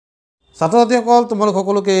ছাত্ৰ-ছাত্ৰীসকল তোমালোক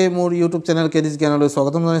সকলোকে মোৰ ইউটিউব চেনেল কেডিছ জ্ঞানলৈ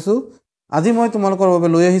স্বাগতম জনাইছোঁ। আজি মই তোমালোকৰ বাবে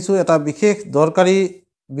লৈ আহিছোঁ এটা বিশেষ দৰকাৰী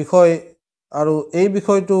বিষয় আৰু এই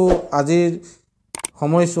বিষয়টো আজিৰ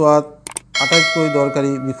সময়ছোৱাত আটাইতকৈ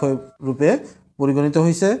দৰকাৰী বিষয় ৰূপে পৰিগণিত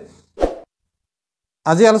হৈছে।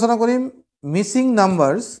 আজি আলোচনা কৰিম মিছিং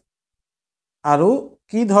নাম্বাৰছ আৰু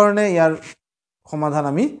কি ধৰণে ইয়াৰ সমাধান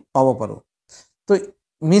আমি পাব পাৰোঁ। তো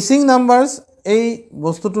মিছিং নাম্বাৰছ এই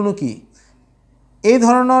বস্তুটোনো কি? এই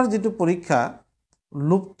ধৰণৰ যেটো পৰীক্ষা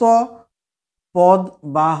লুপ্ত পদ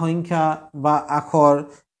বা সংখ্যা বা আখৰ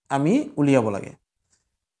আমি উলিয়াব লাগে।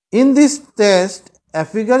 In this test, a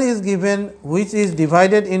figure is given which is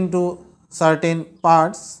divided into certain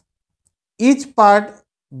parts. Each part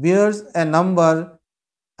bears a number,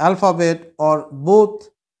 alphabet or both,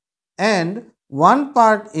 and one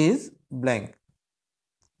part is blank.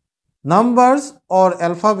 Numbers or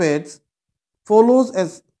alphabets follows a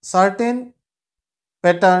certain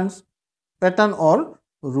pattern or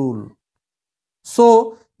rule. So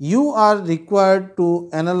you are required to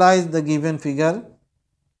analyze the given figure,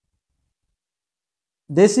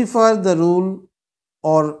 decipher the rule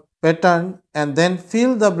or pattern, and then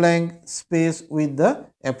fill the blank space with the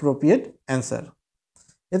appropriate answer.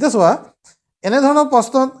 এটা সোয়া এনে ধৰণৰ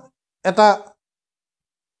প্ৰশ্নত এটা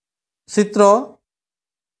চিত্ৰ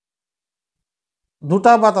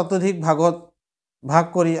দুটা বা ততোধিক ভাগত ভাগ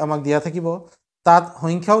কৰি আমাক দিয়া থাকিব। তাত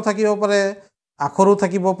সংখ্যাও থাকিব পাৰে, আখৰো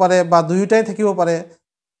থাকিব পাৰে বা দুয়োটাই থাকিব পাৰে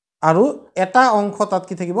আৰু এটা অংশ তাত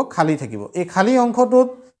কি থাকিব? খালি থাকিব। এই খালি অংশটোত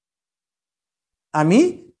আমি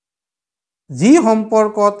যি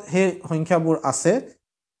সম্পৰ্কত সেই সংখ্যাবোৰ আছে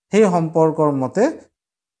সেই সম্পৰ্কৰ মতে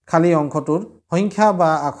খালি অংশটোৰ সংখ্যা বা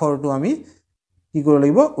আখৰটো আমি কি কৰিব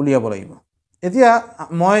লাগিব? উলিয়াব লাগিব। এতিয়া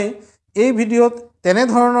মই এই ভিডিঅ'ত তেনে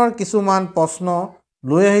ধৰণৰ কিছুমান প্ৰশ্ন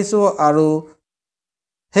লৈ আহিছোঁ আৰু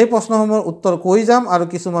সেই প্ৰশ্নসমূহৰ উত্তৰ কৈ যাম আৰু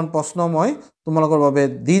কিছুমান প্ৰশ্ন মই তোমালোকৰ বাবে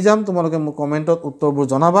দি যাম। তোমালোকে মোক কমেণ্টত উত্তৰবোৰ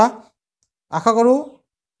জনাবা। আশা কৰোঁ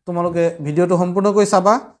তোমালোকে ভিডিঅ'টো সম্পূৰ্ণকৈ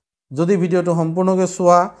চাবা। যদি ভিডিঅ'টো সম্পূৰ্ণকৈ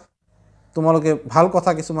চোৱা তোমালোকে ভাল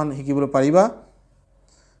কথা কিছুমান শিকিবলৈ পাৰিবা।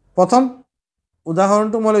 প্ৰথম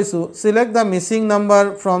উদাহৰণটো মই লৈছোঁ, select the Mising number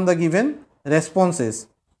from the given ৰেছপন্সেছ।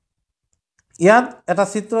 ইয়াত এটা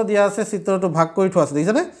চিত্ৰ দিয়া আছে, চিত্ৰটো ভাগ কৰি থোৱা আছে,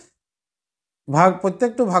 দেখিছেনে?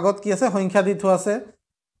 প্ৰত্যেকটো ভাগত কি আছে? সংখ্যা দি থোৱা আছে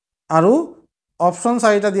আৰু অপশ্যন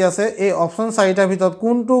 4টা দিয়া আছে। এই অপশ্যন 4টাৰ ভিতৰত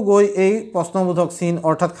কোনটো গৈ এই প্ৰশ্নবোধক চিন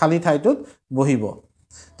অৰ্থাৎ খালী ঠাইটোত বহিব।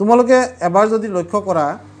 তোমালোকে এবাৰ যদি লক্ষ্য কৰা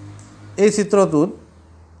এই চিত্ৰটোত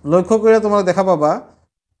লক্ষ্য কৰিলে তোমালোকে দেখা পাবা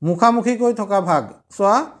মুখামুখিকৈ থকা ভাগ।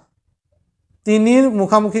 চোৱা 3ৰ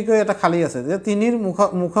মুখামুখিকৈ এটা খালী আছে, যে 3ৰ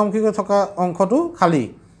মুখামুখিকৈ থকা অংশটো খালী।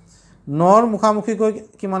 9ৰ মুখামুখিকৈ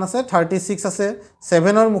কিমান আছে? 36 আছে।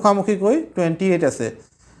 7ৰ মুখামুখিকৈ 28 আছে।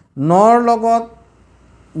 9ৰ লগত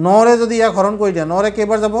 9ৰে যদি ইয়াক হৰণ কৰি দিয়া, 9ৰে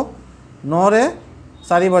কেইবাৰ যাব? 9ৰে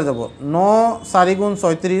 4বাৰ যাব। 9 4 গুণ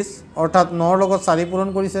 36 অৰ্থাৎ 9ৰ লগত 4 পূৰণ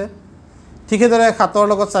কৰিছে। ঠিক সেইদৰে 7ৰ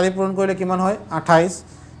লগত 4 পূৰণ কৰিলে কিমান হয়? 28।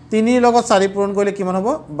 3ৰ লগত 4 পূৰণ কৰিলে কিমান হ'ব?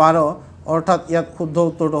 12 অৰ্থাৎ ইয়াত শুদ্ধ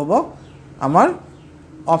উত্তৰটো হ'ব আমাৰ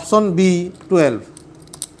অপশ্যন বি 12।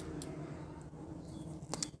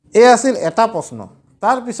 এই আছিল এটা প্ৰশ্ন।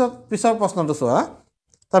 তাৰ পিছৰ প্ৰশ্নটো চোৱা।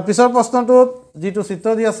 তাৰ পিছৰ প্ৰশ্নটোত যিটো চিত্ৰ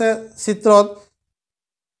দি আছে, চিত্ৰত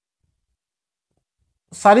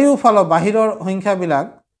চাৰিওফালৰ বাহিৰৰ সংখ্যাবিলাক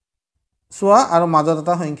চোৱা আৰু মাজত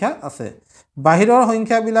এটা সংখ্যা আছে। বাহিৰৰ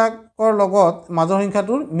সংখ্যাবিলাকৰ লগত মাজৰ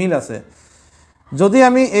সংখ্যাটোৰ মিল আছে। যদি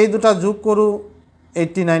আমি এই দুটা যোগ কৰোঁ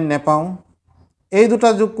 89 নেপাওঁ, এই দুটা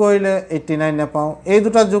যোগ কৰিলে 89 নেপাওঁ, এই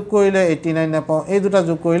দুটা যোগ কৰিলে 89 নেপাওঁ, এই দুটা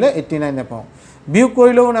যোগ কৰিলে 89 নেপাওঁ। বিয়োগ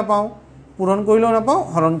কৰিলেও নেপাওঁ, পূৰণ কৰিলেও নেপাওঁ,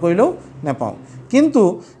 হৰণ কৰিলেও নেপাওঁ। কিন্তু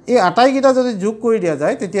এই আটাইকেইটা যদি যোগ কৰি দিয়া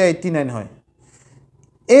যায় তেতিয়া 89 হয়।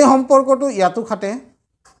 এই সম্পৰ্কটো ইয়াতো খাটে।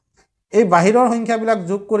 এই বাহিৰৰ সংখ্যাবিলাক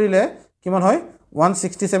যোগ কৰিলে কিমান হয়?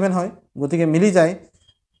 167 হয়। গতিকে মিলি যায়।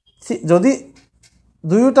 যদি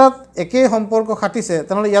দুয়োটাত একেই সম্পৰ্ক খাটিছে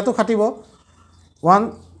তেনেহ'লে ইয়াতো খাটিব।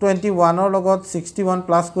 121ৰ লগত 61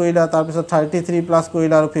 প্লাছ কৰিলা, তাৰপিছত 33 প্লাছ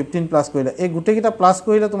কৰিলা আৰু 15 প্লাছ কৰিলা। এই গোটেইকেইটা প্লাছ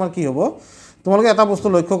কৰিলে তোমাৰ কি হ'ব? তোমালোকে এটা বস্তু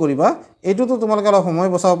লক্ষ্য কৰিবা, এইটোতো তোমালোকে অলপ সময়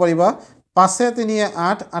বচাব পাৰিবা। 5 3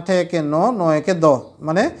 8, 8 1 9, 9 1 10,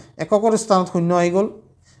 মানে এককৰ স্থানত 0 আহি গ'ল।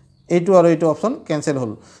 এইটো আৰু এইটো অপশ্যন কেঞ্চেল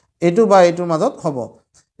হ'ল। এইটো বা এইটোৰ মাজত হ'ব।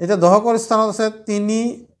 এতিয়া দশকৰ স্থানত আছে 3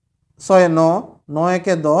 6 9, 9 1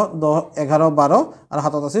 10, 10 11 12 আৰু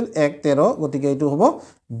হাতত আছিল 1 13। গতিকে এইটো হ'ব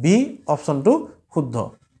বি অপশ্যনটো শুদ্ধ।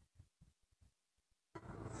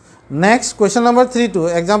 নেক্সট কুৱেশ্যন নম্বৰ 3টো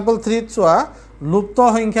এক্সাম্পল 3ত চোৱা, লুপ্ত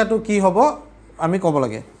সংখ্যাটো কি হ'ব আমি ক'ব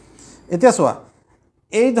লাগে। এতিয়া চোৱা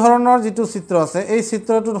এই ধৰণৰ যিটো চিত্ৰ আছে, এই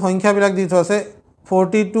চিত্ৰটোৰ সংখ্যাবিলাক দি থোৱা আছে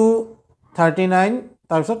 42, 39,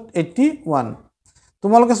 তাৰপিছত 81।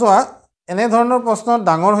 তোমালোকে চোৱা এনে ধৰণৰ প্ৰশ্নত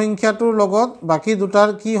ডাঙৰ সংখ্যাটোৰ লগত বাকী দুটাৰ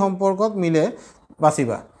কি সম্পৰ্কত মিলে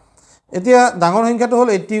বাছিবা। এতিয়া ডাঙৰ সংখ্যাটো হ'ল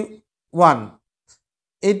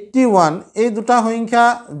 81 এই দুটা সংখ্যা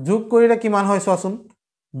যোগ কৰিলে কিমান হয় চোৱাচোন।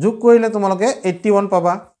 যোগ কৰিলে তোমালোকে 81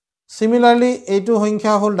 পাবা। সিমিলাৰলি এইটো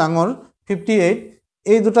সংখ্যা হ'ল ডাঙৰ 58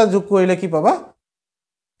 এই দুটা যোগ কৰিলে কি পাবা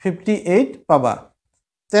 58 পাবা।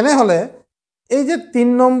 তেনেহ'লে এই যে 3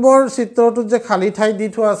 নম্বৰ চিত্ৰটোত যে খালী ঠাই দি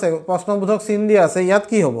থোৱা আছে প্ৰশ্নবোধক চিন দিয়া আছে ইয়াত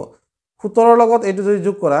কি হ'ব 17 লগত এইটো যদি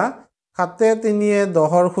যোগ কৰা 7 3 10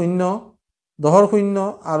 0 10 0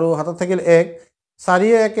 আৰু হাতত থাকিল 1 4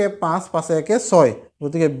 1 5 5 1 6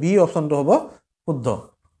 গতিকে বি অপশ্যনটো হ'ব শুদ্ধ।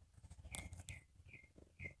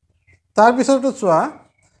 তাৰপিছতো চোৱা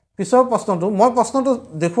পিছৰ প্ৰশ্নটো মই প্ৰশ্নটো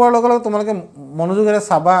দেখুৱাৰ লগে লগে তোমালোকে মনোযোগেৰে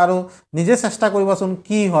চাবা আৰু নিজে চেষ্টা কৰিবাচোন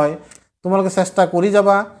কি হয় তোমালোকে চেষ্টা কৰি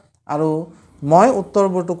যাবা আৰু মই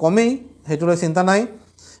উত্তৰবোৰটো কমেই সেইটোলৈ চিন্তা নাই।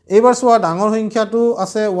 এইবাৰ চোৱা ডাঙৰ সংখ্যাটো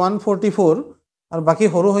আছে 144 আৰু বাকী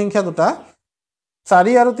সৰু সংখ্যা দুটা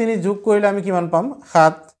 4 আৰু 3 যোগ কৰিলে আমি কিমান পাম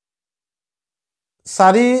 7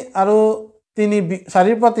 4 আৰু 3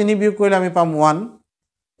 4ৰ পৰা 3 বিয়োগ কৰিলে আমি পাম 1।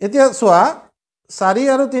 এতিয়া চোৱা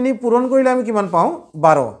 4 আৰু 3 পূৰণ কৰিলে আমি কিমান পাওঁ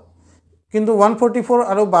 12 কিন্তু 144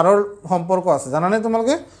 আৰু 12ৰ সম্পৰ্ক আছে জানানে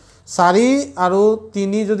তোমালোকে 4 আৰু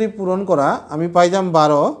 3 যদি পূৰণ কৰা আমি পাই যাম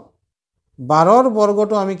 12ৰ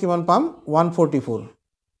বৰ্গটো আমি কিমান পাম 144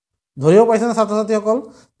 ধৰিব পাইছেনে ছাত্ৰ ছাত্ৰীসকল।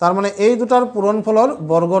 তাৰমানে এই দুটাৰ পূৰণফলৰ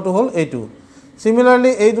বৰ্গটো হ'ল এইটো।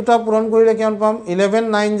 সিমিলাৰলি এই দুটা পূৰণ কৰিলে কিমান পাম 11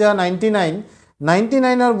 9 যা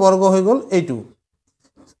 99ৰ বৰ্গ হৈ গ'ল এইটো।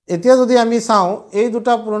 এতিয়া যদি আমি চাওঁ এই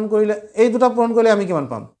দুটা পূৰণ কৰিলে আমি কিমান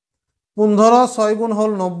পাম 15 6 গুণ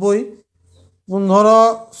হ'ল 90 15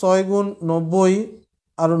 6 গুণ 90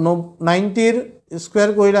 আৰু 90ৰ স্কুৱেৰ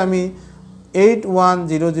কৰিলে আমি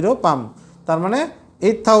 8100 পাম। তাৰমানে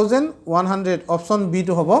 8100 অপশ্যন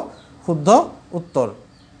বিটো হ'ব শুদ্ধ উত্তৰ।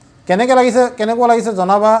 কেনেকুৱা লাগিছে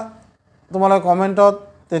জনাবা তোমালোকে কমেণ্টত।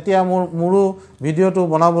 তেতিয়া মোৰো ভিডিঅ'টো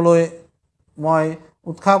বনাবলৈ মই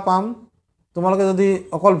উৎসাহ পাম। তোমালোকে যদি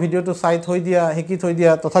অকল ভিডিঅ'টো চাই থৈ দিয়া শিকি থৈ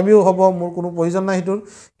দিয়া তথাপিও হ'ব মোৰ কোনো প্ৰয়োজন নাই সেইটোৰ।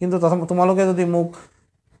 কিন্তু তোমালোকে যদি মোক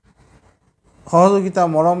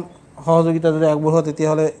মৰম সহযোগিতা যদি আগবঢ়োৱা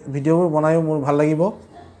তেতিয়াহ'লে ভিডিঅ'বোৰ বনায়ো মোৰ ভাল লাগিব।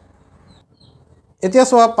 এতিয়া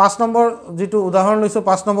চোৱা 5 নম্বৰ যিটো উদাহৰণ লৈছোঁ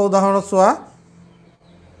 5 নম্বৰ উদাহৰণত চোৱা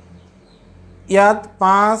ইয়াত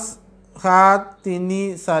 5 7 3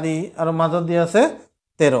 4 আৰু মাজত দিয়া আছে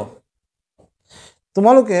 13।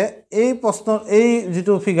 তোমালোকে এই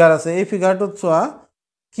যিটো ফিগাৰ আছে এই ফিগাৰটোত চোৱা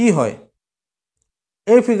কি হয়।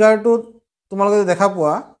 এই ফিগাৰটোত তোমালোকে দেখা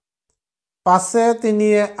পোৱা 5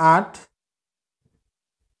 3 8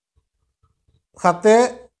 7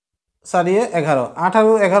 4 11 8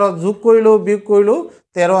 আৰু 11 যোগ কৰিলেও বিয়োগ কৰিলেও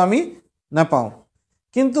 13 আমি নাপাওঁ।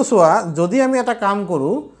 কিন্তু চোৱা যদি আমি এটা কাম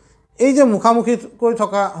কৰোঁ এই যে মুখামুখিকৈ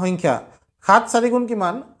থকা সংখ্যা 7 4 গুণ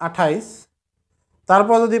কিমান 28 তাৰ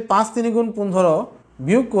পৰা যদি 5 3 গুণ 15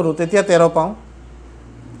 বিয়োগ কৰোঁ তেতিয়া 13 পাওঁ।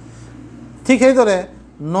 ঠিক সেইদৰে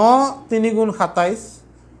 9 3 গুণ 27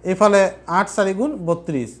 এইফালে 8 4 গুণ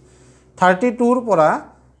 32 32ৰ পৰা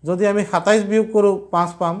যদি আমি 27 বিয়োগ কৰোঁ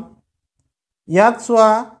 5 পাম। ইয়াত চোৱা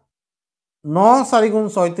 9 4 গুণ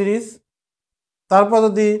 36 তাৰ পৰা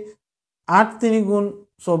যদি 8 3 গুণ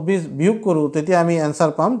 24 বিয়োগ কৰোঁ তেতিয়া আমি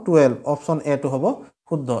এনচাৰ পাম 12 অপশ্যন এটো হ'ব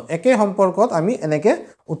শুদ্ধ। একে সম্পৰ্কত আমি এনেকৈ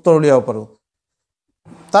উত্তৰ উলিয়াব পাৰোঁ।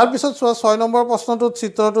 তাৰপিছত চোৱা 6 নম্বৰ প্ৰশ্নটোত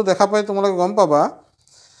চিত্ৰটো দেখা পাই তোমালোকে গম পাবা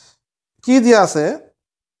কি দিয়া আছে।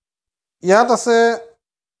 ইয়াত আছে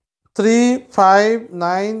 3 5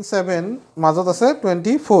 9 7 মাজত আছে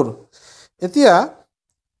 24। এতিয়া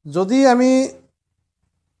যদি আমি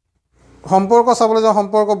সম্পৰ্ক চাবলৈ যাওঁ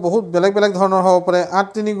সম্পৰ্ক বহুত বেলেগ বেলেগ ধৰণৰ হ'ব পাৰে। 8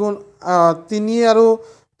 3 গুণ 3 আৰু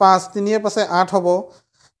 5 3 5 8 হ'ব।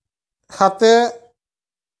 7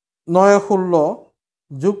 9 16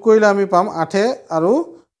 যোগ কৰিলে আমি পাম 8 আৰু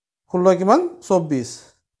 16 কিমান 24।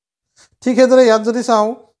 ঠিক সেইদৰে ইয়াত যদি চাওঁ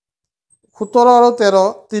 17 আৰু 13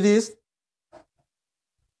 30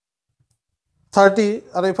 30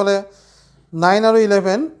 আৰু এইফালে 9 আৰু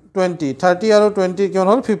 11 20 30 আৰু 20 কিমান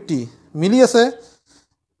হ'ল 50 মিলি আছে।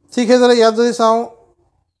 ঠিক সেইদৰে ইয়াত যদি চাওঁ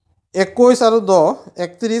 21 আৰু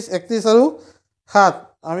 10 31 আৰু 7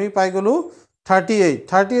 আমি পাই গ'লোঁ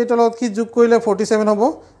 38ৰ লগত কি যোগ কৰিলে 47 হ'ব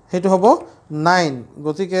সেইটো হ'ব 9।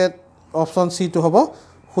 গতিকে অপশ্যন চিটো হ'ব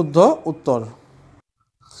শুদ্ধ উত্তৰ।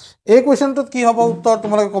 এই কুৱেশ্যনটোত কি হ'ব উত্তৰ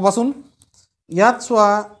তোমালোকে ক'বাচোন। ইয়াত চোৱা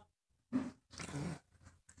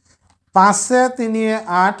 5 3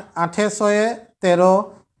 8 8 6 13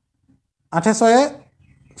 8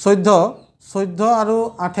 6 14 আৰু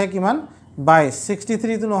 8 কিমান 22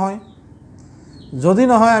 63টো নহয়। যদি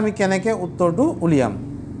নহয় আমি কেনেকৈ উত্তৰটো উলিয়াম।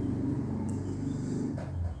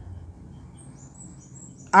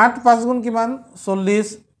 8 5 গুণ কিমান 40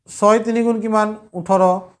 6 3 গুণ কিমান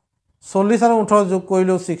 18 40 আৰু 18 যোগ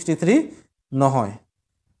কৰিলেও 63 নহয়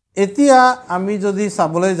এতিয়া আমি যদি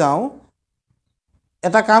চাবলৈ যাওঁ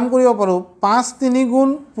এটা কাম কৰিব পাৰো 5 3 গুণ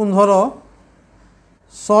 15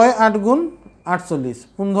 6 8 গুণ 48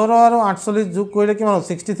 15 আৰু 48 যোগ কৰিলে কিমান হ'ব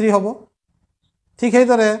 63 হ'ব ঠিক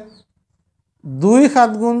সেইদৰে 2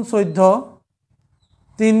 7 গুণ 14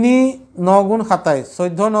 3 9 গুণ 27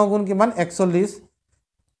 14 9 গুণ কিমান 41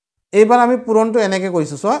 এইবাৰ আমি পূৰণটো এনেকৈ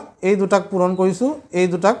কৰিছোঁ চোৱা এই দুটাক পূৰণ কৰিছোঁ এই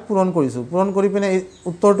দুটাক পূৰণ কৰিছোঁ পূৰণ কৰি পিনে এই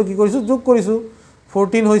উত্তৰটো কি কৰিছোঁ যোগ কৰিছোঁ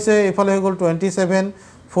 14 হৈছে এইফালে হৈ গ'ল 27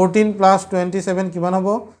 14 প্লাছ 27 কিমান হ'ব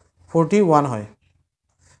 41 হয়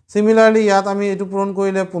সিমিলাৰলি ইয়াত আমি এইটো পূৰণ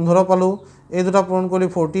কৰিলে 15 পালোঁ এই দুটা পূৰণ কৰি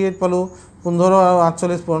 48 পালোঁ 15 আৰু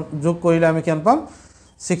 48 যোগ কৰিলে আমি কিমান পাম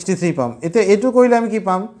 63 পাম এতিয়া এইটো কৰিলে আমি কি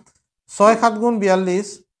পাম 6 7 গুণ 42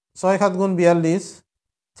 6 7 গুণ 42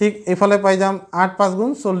 ঠিক এইফালে পাই যাম 8 5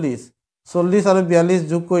 গুণ 40 40 আৰু 42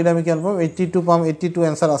 যোগ কৰিলে আমি কিমান পাম 82 পাম 82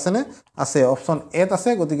 এনসাৰ আছেনে আছে অপচন এত আছে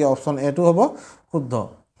গতিকে অপচন এটো হ'ব শুদ্ধ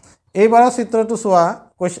এইবাৰ চিত্ৰটো চোৱা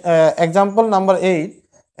এক্সাম্পল নাম্বাৰ 8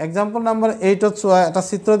 এক্সাম্পল নাম্বাৰ 8 ত চোৱা এটা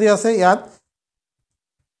চিত্ৰ দি আছে ইয়াত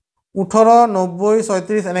 18 90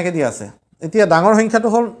 36 এনেকৈ দি আছে এতিয়া ডাঙৰ সংখ্যাটো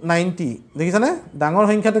হ'ল 90 দেখিছানে ডাঙৰ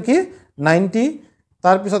সংখ্যাটো কি 90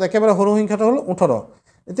 তাৰ পিছত একেবাৰে সৰু সংখ্যাটো হ'ল 18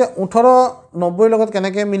 এতিয়া 18 90 লগত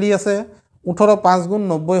কেনেকৈ মিলি আছে 18 5 গুণ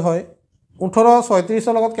 90 হয় 18 36 ৰ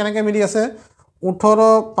লগত কেনেকৈ মিলি আছে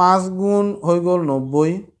 18 5 গুণ হৈ গ'ল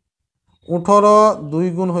 90 18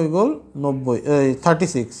 2 গুণ হৈ গ'ল 90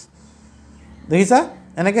 36 দেখিছা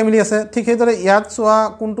এনেকৈ মিলি আছে ঠিক সেইদৰে ইয়াত চোৱা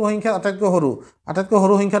কোনটো সংখ্যা আটাইতকৈ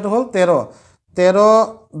সৰু সংখ্যাটো হ'ল 13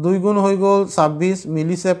 13 2 গুণ হৈ গ'ল 26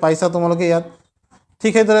 মিলিছে পাইছা তোমালোকে ইয়াত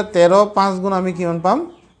ঠিক সেইদৰে 13 5 গুণ আমি কিমান পাম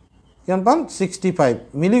 65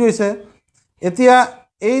 মিলি গৈছে এতিয়া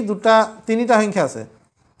এই দুটা তিনিটা সংখ্যা আছে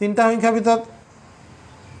তিনিটা সংখ্যাৰ ভিতৰত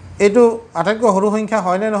এইটো আটাইতকৈ সৰু সংখ্যা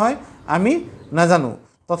হয় নে নহয় আমি নাজানো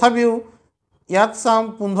তথাপিও ইয়াত চাম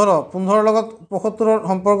 15 লগত 75 ৰ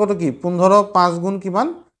সম্পৰ্কটো কি 15 5 গুণ কিমান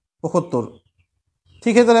 75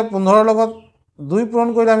 ঠিক সেইদৰে 15 লগত 2 পূৰণ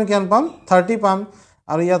কৰিলে আমি কিমান পাম 30 পাম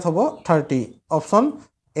আৰু ইয়াত হ'ব 30 অপচন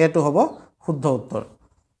এটো হ'ব শুদ্ধ উত্তৰ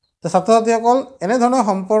তো ছাত্ৰ ছাত্ৰীসকল এনে ধৰণৰ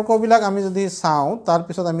সম্পৰ্কবিলাক আমি যদি চাওঁ তাৰ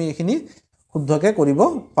পিছত আমি এইখিনি শুদ্ধকৈ কৰিব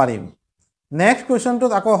পাৰিম নেক্সট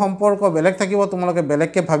কোৱেশ্চনটোত আকৌ সম্পৰ্ক বেলেগ থাকিব তোমালোকে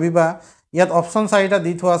বেলেগকৈ ভাবিবা ইয়াত অপচন 4টা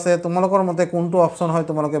দি থোৱা আছে তোমালোকৰ মতে কোনটো অপচন হয়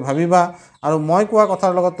তোমালোকে ভাবিবা আৰু মই কোৱা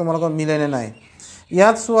কথাৰ লগত তোমালোকৰ মিলে নে নাই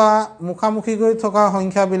ইয়াত চোৱা মুখামুখি গৈ থকা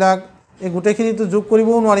সংখ্যাবিলাক এই গোটেইখিনিটো যোগ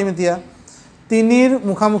কৰিবও নোৱাৰিম এতিয়া 3ৰ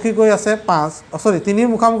মুখামুখিকৈ আছে 5 সৰি 3ৰ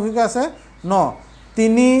মুখামুখিকৈ আছে 9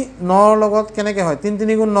 3 9ৰ লগত কেনেকৈ হয় 3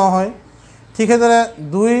 3 গুণ 9 হয় ঠিক সেইদৰে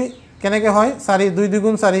 2 কেনেকৈ হয় 4 2 2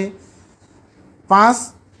 গুণ 4 5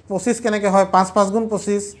 25 কেনেকৈ হয় 5 5 গুণ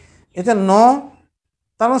 25 এতিয়া 9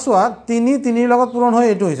 তাৰমানে চোৱা 3 3ৰ লগত পূৰণ হৈ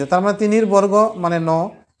এইটো হৈছে তাৰমানে 3ৰ বৰ্গ মানে 9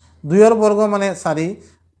 2ৰ বৰ্গ মানে 4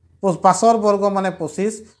 5ৰ বৰ্গ মানে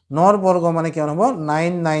 25 9ৰ বৰ্গ মানে কিমান হ'ব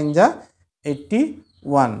 9 9 যা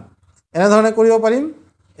 81 এনেধৰণে কৰিব পাৰিম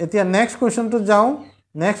এতিয়া নেক্সট কুৱেশ্যনটোত যাওঁ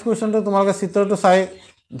নেক্সট কুৱেশ্যনটো তোমালোকে চিত্ৰটো চাই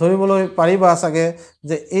ধৰিবলৈ পাৰিবা চাগে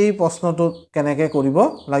যে এই প্ৰশ্নটো কেনেকৈ কৰিব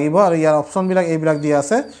লাগিব আৰু ইয়াৰ অপচনবিলাক এইবিলাক দিয়া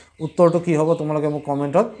আছে উত্তৰটো কি হ'ব তোমালোকে মোক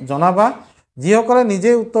কমেণ্টত জনাবা যিসকলে নিজে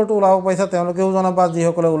উত্তৰটো ওলাব পাৰিছা তেওঁলোকেও জনাবা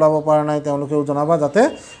যিসকলে ওলাব পৰা নাই তেওঁলোকেও জনাবা যাতে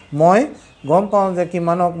মই গম পাওঁ যে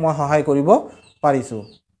কিমানক মই সহায় কৰিব পাৰিছোঁ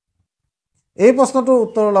এই প্ৰশ্নটোৰ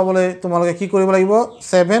উত্তৰ ওলাবলৈ তোমালোকে কি কৰিব লাগিব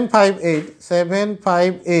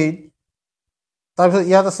 758 তাৰপিছত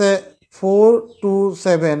ইয়াত আছে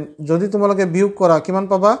 427 যদি তোমালোকে বিয়োগ কৰা কিমান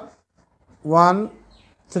পাবা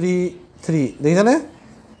 133 দেখিছানে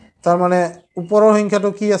তাৰমানে ওপৰৰ সংখ্যাটো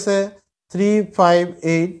কি আছে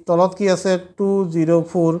 358 তলত কি আছে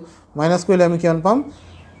 204 মাইনাছ কৰিলে আমি কিমান পাম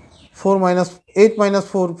 4 minus 8 minus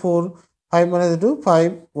 4 4 5 minus 2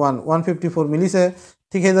 5 1 154 মিলিছে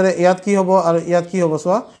ঠিক সেইদৰে ইয়াত কি হ'ব আৰু ইয়াত কি হ'ব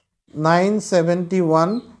চোৱা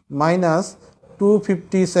 971 minus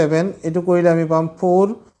 257 এইটো কৰিলে আমি পাম 4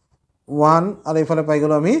 1 আৰু এইফালে পাই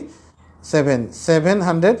গ'লো আমি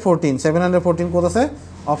 714 ক'ত আছে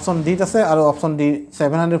অপচন ডিত আছে আৰু অপচন ডি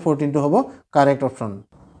 714 টো হ'ব কাৰেক্ট অপচন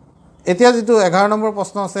এতিয়া যেটো 11 নম্বৰ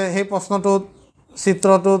প্ৰশ্ন আছে সেই প্ৰশ্নটোত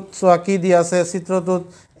চিত্ৰটোত চোৱা কি দিয়া আছে চিত্ৰটোত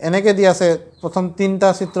এনেকৈ দিয়া আছে প্ৰথম তিনটা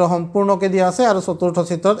চিত্ৰ সম্পূৰ্ণকৈ দিয়া আছে আৰু চতুৰ্থ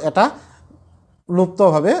চিত্ৰত এটা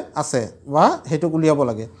লুপ্তভাৱে আছে বা হেতু উলিয়াব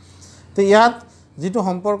লাগে তো ইয়াত যেটো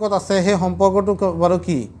সম্পৰ্কত আছে সেই সম্পৰ্কটো বাৰু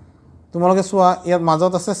কি তোমালোকে চোৱা ইয়াৰ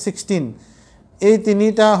মাজত আছে 16 এই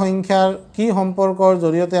তিনিটা সংখ্যাৰ কি সম্পৰ্কৰ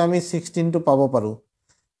জৰিয়তে আমি 16 টো পাব পাৰো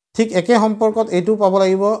ঠিক একে সম্পৰ্কত এইটো পাব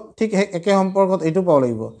লাগিব ঠিক একে সম্পৰ্কত এইটো পাব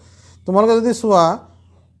লাগিব তোমালোকে যদি চোৱা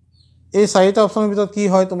এই চাৰিটা অপশ্যনৰ ভিতৰত কি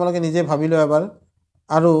হয় তোমালোকে নিজে ভাবি লোৱা এবাৰ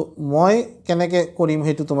আৰু মই কেনেকৈ কৰিম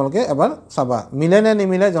সেইটো তোমালোকে এবাৰ চাবা মিলে নে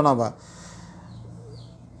নিমিলে জনাবা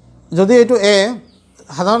যদি এইটো এ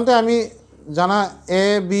সাধাৰণতে আমি জানা এ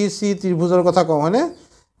বি চি ত্ৰিভুজৰ কথা কওঁ হয়নে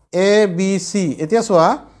এ বি চি এতিয়া চোৱা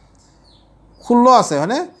 16 আছে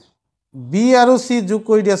হয়নে বি আৰু চি যোগ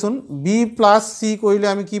কৰি দিয়াচোন বি প্লাছ চি কৰিলে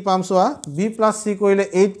আমি কি পাম চোৱা বি প্লাছ চি কৰিলে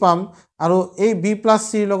 8 পাম আৰু এই বি প্লাছ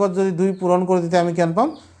চিৰ লগত যদি 2 পূৰণ কৰোঁ তেতিয়া আমি কিমান পাম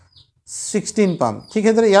 16 পাম ঠিক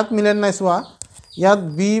সেইদৰে ইয়াত মিলে নাই চোৱা ইয়াত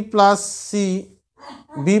বি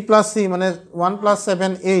প্লাছ চি মানে 1 +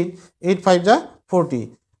 7 8 8 5 যা 40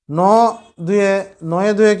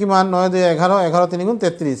 9 2 কিমান 9 2 11 11 3 গুণ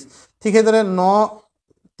 33 ঠিক সেইদৰে 9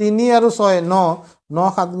 3 আৰু 6 9 9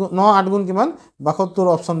 7 9 8 গুণ কিমান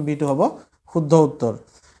 72 অপশ্যন বি টো হ'ব শুদ্ধ উত্তৰ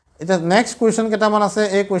এটা নেক্সট কোৱেশ্চন কেইটামান আছে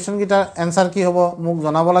এই কোৱেশ্চন কেইটাৰ এনসাৰ কি হ'ব মোক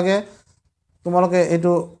জনাব লাগে তোমালোকে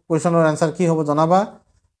এইটো কোৱেশ্চনৰ এনসাৰ কি হ'ব জনাবা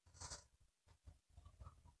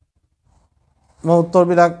মই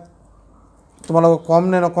উত্তৰবিলাক তোমালোকক কম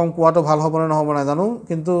নে নকম কোৱাটো ভাল হ'ব নে নহ'ব নাজানো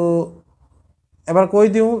কিন্তু এবাৰ কৈ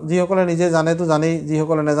দিওঁ যিসকলে নিজে জানেতো জানেই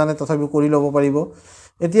যিসকলে নাজানে তথাপিও কৰি ল'ব পাৰিব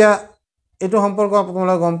এতিয়া এইটো সম্পৰ্ক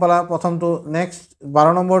আপোনালোকে গম পালা প্ৰথমটো নেক্সট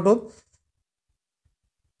 12 নম্বৰটোত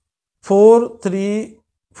 4 3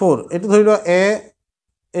 4 এইটো ধৰি লোৱা এ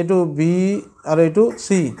এইটো বি আৰু এইটো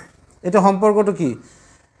চি এইটো সম্পৰ্কটো কি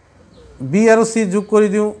বি আৰু চি যোগ কৰি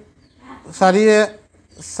দিওঁ 4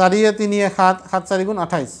 3 7 7 4 গুণ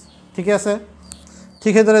 28 ঠিক আছে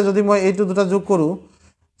ঠিক সেইদৰে যদি মই এইটো দুটা যোগ কৰোঁ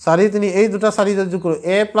 4 3 এই দুটা 4 যদি যোগ কৰোঁ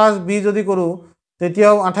এ প্লাছ বি যদি কৰোঁ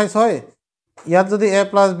তেতিয়াও 28 হয় ইয়াত যদি এ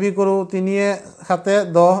প্লাছ বি কৰোঁ 3 7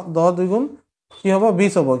 10 10 2 গুণ কি হ'ব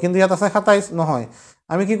 20 হ'ব কিন্তু ইয়াত আছে 27 নহয়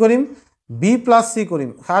আমি কি কৰিম বি প্লাছ চি কৰিম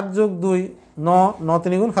 7 যোগ 2 9 9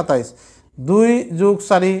 3 গুণ 27 2 যোগ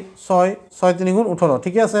 4 6 6 3 গুণ 18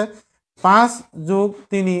 ঠিক আছে 5 যোগ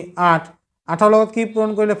 3 8 8 লগত কি পূৰণ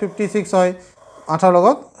কৰিলে 56 হয় 8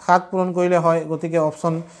 লগত 7 পূৰণ কৰিলে হয় গতিকে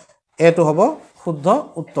অপশ্যন এ টো হ'ব শুদ্ধ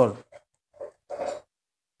উত্তৰ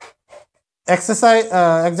এক্সাৰসাইজ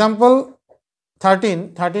এক্সাম্পল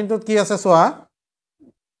 13 টোত কি আছে চোৱা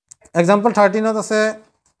এক্সাম্পল 13 ত আছে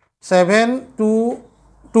 7 2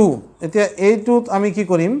 2 এতিয়া এইটোত আমি কি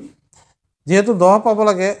কৰিম যেহেতু 10 পাব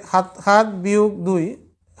লাগে 7 বিয়োগ 2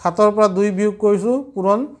 7 ৰ পৰা 2 বিয়োগ কৰিছো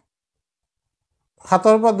পূৰণ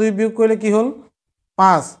 7 ৰ পৰা 2 বিয়োগ কৰিলে কি হ'ল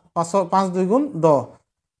 5 5 2 গুণ 10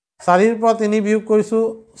 4 ৰ পৰা 3 বিয়োগ কৰিছো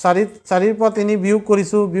 4 ৰ পৰা 3 বিয়োগ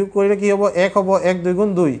কৰিছো বিয়োগ কৰিলে কি হ'ব 1 হ'ব 1 2 গুণ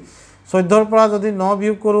 2 14 ৰ পৰা যদি 9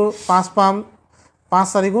 বিয়োগ কৰোঁ 5 পাম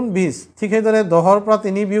 5 4 গুণ 20 ঠিক সেইদৰে 10 ৰ পৰা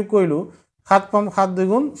 3 বিয়োগ কৰিলোঁ 7 পাম 7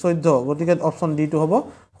 2 গুণ 14 গতিকে অপশ্যন ডি টো হ'ব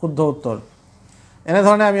শুদ্ধ উত্তৰ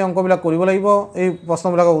এনেধৰণে আমি অংকবিলাক কৰিব লাগিব এই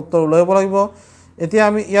প্ৰশ্নবিলাকৰ উত্তৰ উলিয়াব লাগিব এতিয়া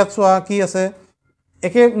আমি ইয়াত চোৱা কি আছে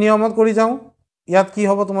একে নিয়মত কৰি যাওঁ ইয়াত কি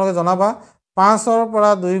হ'ব তোমালোকে জনাবা 5 ৰ পৰা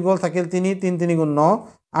 2 গ'ল থাকিল 3 3 3 গুণ 9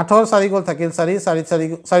 8 ৰ 4 গ'ল থাকিল 4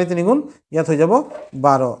 4 3 গুণ ইয়াত হৈ যাব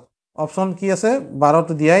 12 অপশ্যন কি আছে 12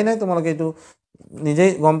 টো দিয়াই নাই তোমালোকে এইটো নিজেই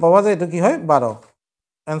গম পাবা যে এইটো কি হয় 12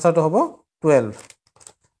 এনসাৰটো হ'ব 12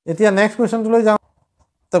 এতিয়া নেক্সট কোৱেশ্চনটো লৈ যাওঁ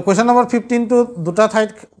তো কোৱেশ্চন নম্বৰ 15 টো দুটা ঠাইত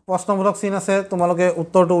প্ৰশ্নমূলক চিন আছে তোমালোকে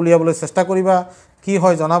উত্তৰটো উলিয়াবলৈ চেষ্টা কৰিবা কি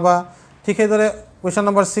হয় জনাবা ঠিক সেইদৰে কোৱেশ্চন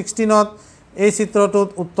নম্বৰ 16 ত এই চিত্ৰটোত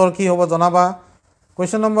উত্তৰ কি হ'ব জনাবা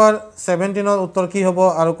কোৱেশ্চন নম্বৰ 17 ৰ উত্তৰ কি হ'ব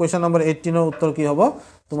আৰু কোৱেশ্চন নম্বৰ 18 ৰ উত্তৰ কি হ'ব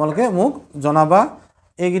তোমালোকে মোক জনাবা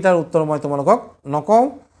এই গিটাৰ উত্তৰ মই তোমালোকক নকওঁ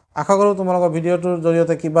আশা কৰোঁ তোমালোকৰ ভিডিঅ'টোৰ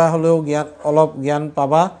জৰিয়তে কিবা হ'লেও অলপ জ্ঞান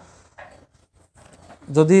পাবা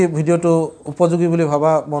যদি ভিডিঅ'টো উপযোগী বুলি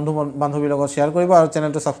ভাবা বন্ধু বান্ধৱীৰ লগত শ্বেয়াৰ কৰিবা আৰু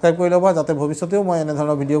চেনেলটো সাবস্ক্ৰাইব কৰি ল'বা যাতে ভৱিষ্যতেও মই এনে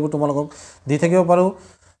ধৰণৰ ভিডিঅ'বোৰ তোমালোকক দি থাকিব পাৰোঁ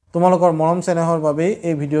তোমালোকৰ মৰম চেনেহৰ বাবে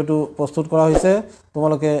এই ভিডিঅ'টো প্ৰস্তুত কৰা হৈছে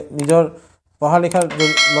তোমালোকে নিজৰ পঢ়া লিখাৰ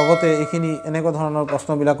লগতে এইখিনি এনেকুৱা ধৰণৰ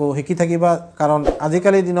প্ৰশ্নবিলাকো শিকি থাকিবা কাৰণ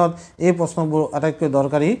আজিকালিৰ দিনত এই প্ৰশ্নবোৰ আটাইতকৈ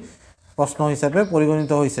দৰকাৰী প্ৰশ্ন হিচাপে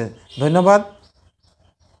পৰিগণিত হৈছে ধন্যবাদ